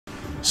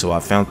So I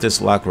found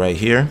this lock right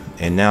here,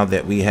 and now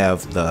that we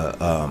have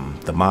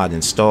the mod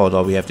installed,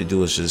 all we have to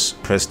do is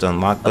just press the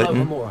unlock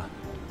button. Alohomora.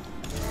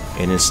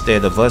 And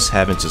instead of us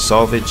having to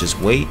solve it, just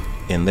wait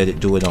and let it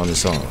do it on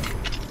its own.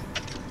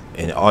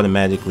 And it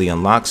automatically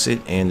unlocks it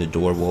and the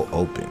door will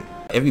open.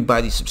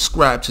 Everybody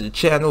subscribe to the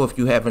channel if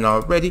you haven't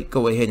already.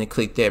 Go ahead and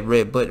click that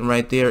red button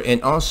right there,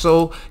 and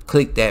also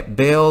click that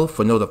bell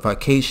for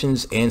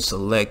notifications and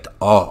select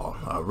all.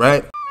 All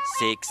right.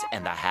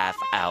 6.5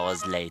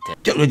 hours later.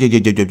 Yo,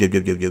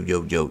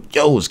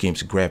 it's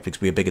Games and Graphics.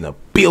 We are back in a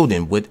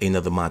building with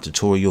another mod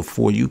tutorial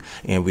for you,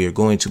 and we are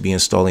going to be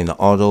installing the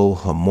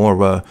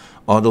Alohomora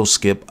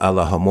skip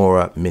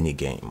Alohomora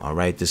minigame. All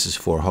right, this is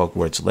for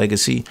Hogwarts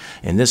Legacy,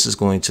 and this is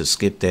going to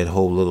skip that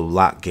whole little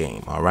lock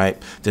game. All right,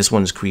 this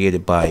one is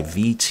created by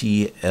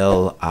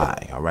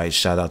VTLI. All right,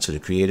 shout out to the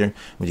creator.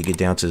 When you get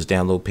down to this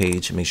download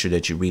page, make sure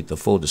that you read the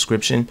full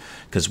description,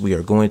 because we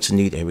are going to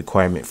need a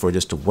requirement for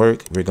this to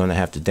work. We're going to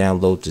have to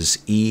download this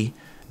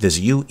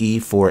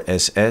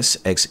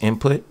UE4SS X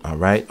input. All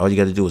right, all you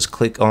got to do is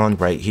click on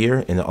right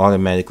here, and it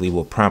automatically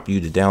will prompt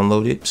you to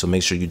download it. So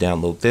make sure you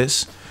download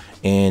this.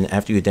 And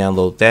after you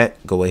download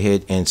that, go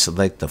ahead and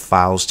select the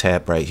Files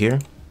tab right here.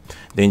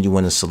 Then you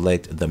want to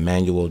select the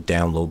manual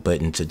download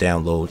button to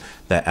download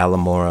the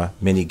Alohomora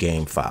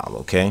minigame file.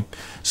 Okay,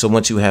 so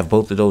once you have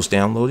both of those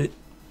downloaded,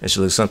 it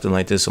should look something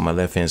like this. On my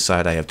left hand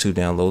side, I have two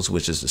downloads,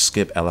 which is the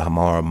skip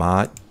Alohomora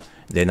mod.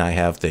 Then I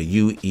have the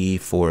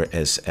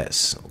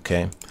UE4SS.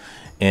 Okay,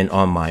 and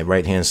on my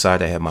right hand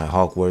side, I have my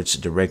Hogwarts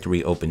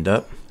directory opened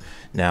up.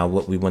 Now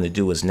what we want to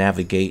do is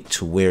navigate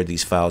to where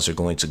these files are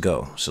going to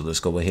go. So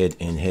let's go ahead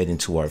and head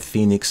into our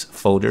Phoenix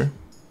folder.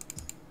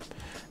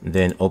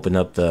 Then open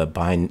up the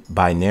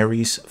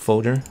binaries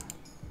folder.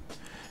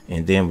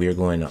 And then we are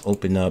going to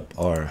open up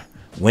our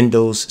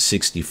Windows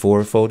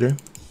 64 folder.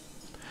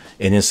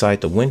 And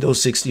inside the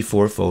Windows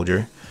 64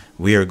 folder,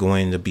 we are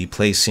going to be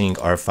placing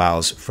our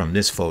files from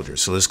this folder.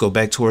 So let's go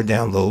back to our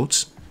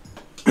downloads.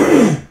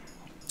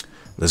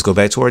 Let's go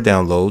back to our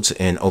downloads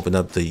and open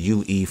up the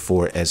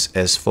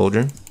UE4SS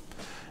folder.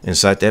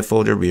 Inside that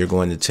folder, we are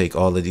going to take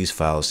all of these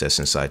files that's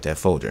inside that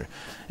folder.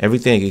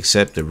 Everything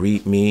except the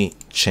README,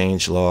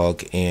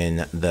 changelog,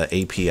 and the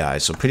API.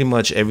 So pretty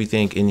much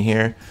everything in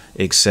here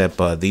except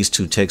these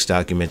two text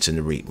documents in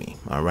the README.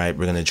 All right,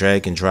 we're going to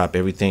drag and drop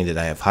everything that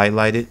I have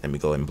highlighted. Let me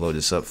go ahead and blow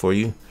this up for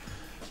you.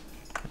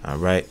 All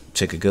right,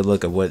 take a good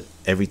look at what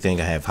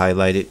everything I have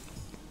highlighted.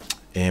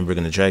 And we're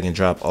going to drag and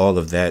drop all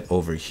of that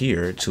over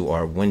here to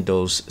our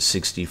Windows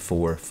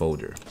 64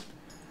 folder.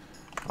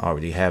 I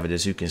already have it,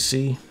 as you can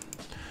see.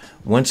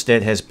 Once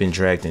that has been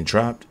dragged and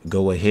dropped,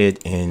 go ahead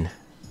and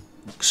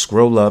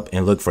scroll up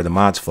and look for the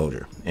mods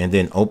folder, and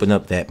then open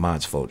up that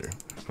mods folder.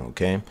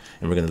 Okay,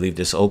 and we're going to leave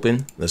this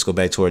open. Let's go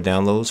back to our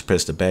downloads,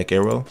 press the back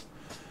arrow.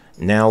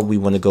 Now we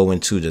want to go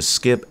into the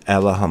skip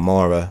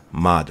Alohomora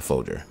mod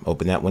folder.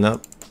 Open that one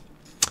up.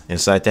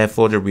 Inside that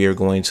folder, we are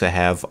going to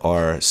have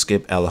our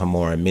skip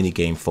Alohomora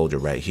minigame folder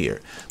right here.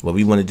 What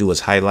we want to do is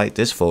highlight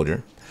this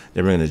folder.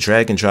 Then we're going to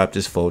drag and drop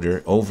this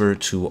folder over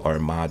to our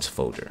mods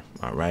folder.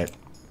 All right.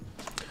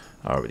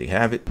 I already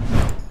have it.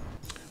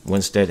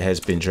 Once that has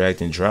been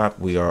dragged and dropped,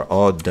 we are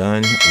all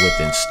done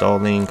with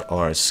installing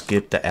our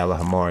skip the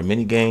Alohomora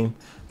minigame.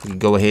 We can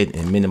go ahead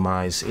and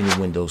minimize any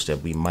windows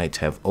that we might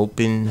have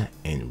open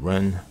and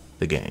run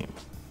the game.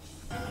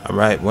 All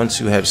right,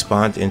 once you have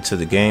spawned into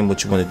the game,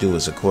 what you want to do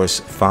is, of course,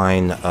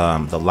 find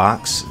the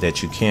locks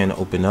that you can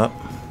open up.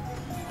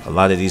 A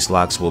lot of these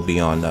locks will be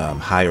on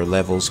higher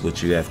levels,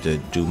 which you have to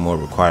do more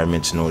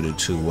requirements in order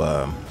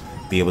to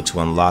be able to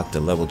unlock the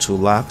level 2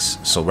 locks.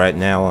 So right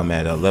now I'm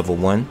at level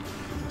 1.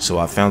 So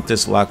I found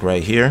this lock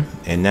right here,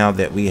 and now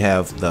that we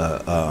have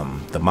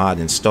the mod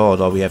installed,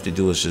 all we have to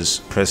do is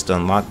just press the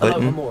unlock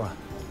button.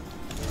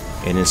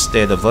 And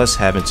instead of us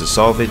having to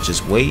solve it,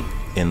 just wait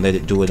and let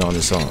it do it on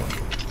its own.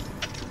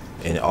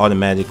 And it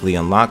automatically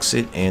unlocks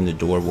it and the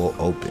door will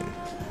open.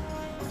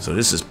 So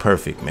this is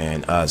perfect,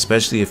 man,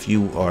 especially if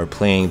you are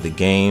playing the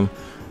game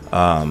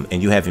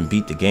and you haven't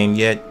beat the game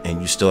yet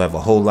and you still have a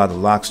whole lot of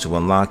locks to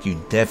unlock. I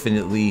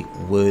definitely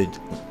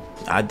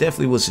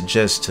would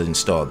suggest to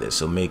install this.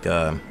 So make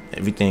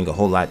everything a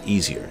whole lot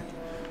easier,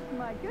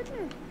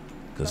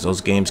 because those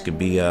games could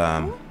be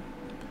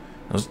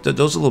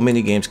those little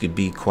mini games could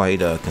be quite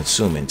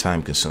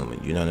time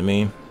consuming, you know what I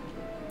mean?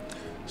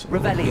 So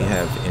what do we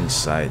have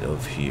inside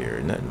of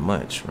here? Nothing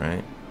much,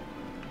 right?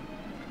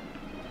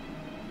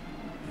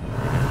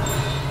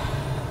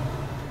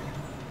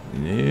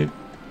 Nope.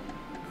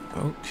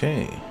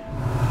 Okay.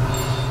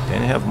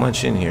 Didn't have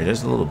much in here.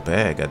 There's a little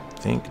bag, I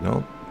think.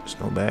 Nope. There's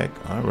no bag.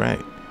 All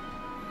right.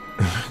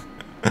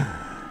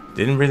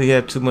 Didn't really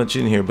have too much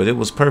in here, but it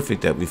was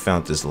perfect that we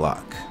found this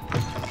lock.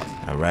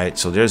 All right.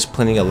 So there's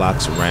plenty of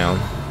locks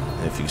around.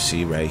 If you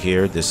see right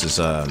here, this is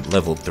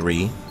level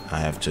 3. I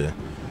have to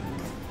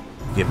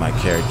get my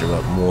character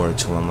up more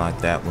to unlock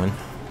that one.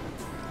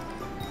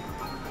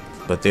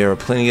 But there are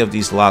plenty of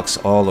these locks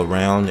all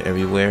around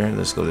everywhere.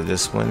 Let's go to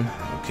this one.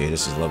 Okay,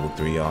 this is level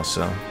 3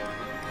 also.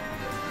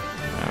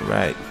 All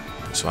right.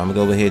 So I'm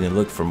gonna go ahead and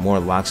look for more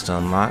locks to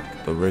unlock,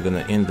 but we're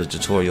gonna end the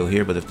tutorial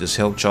here. But if this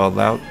helped y'all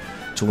out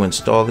to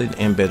install it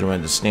and better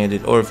understand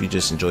it, or if you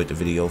just enjoyed the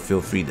video, feel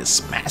free to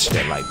smash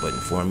that like button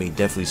for me.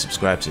 Definitely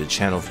subscribe to the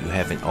channel if you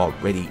haven't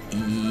already,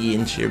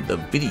 and share the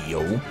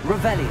video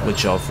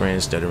with y'all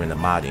friends that are in the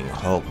modding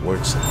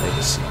Hogwarts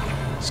Legacy.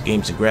 It's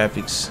games and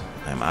graphics.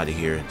 I'm out of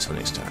here until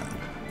next time.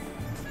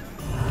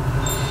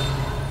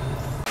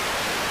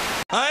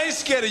 I ain't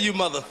scared of you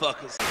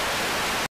motherfuckers.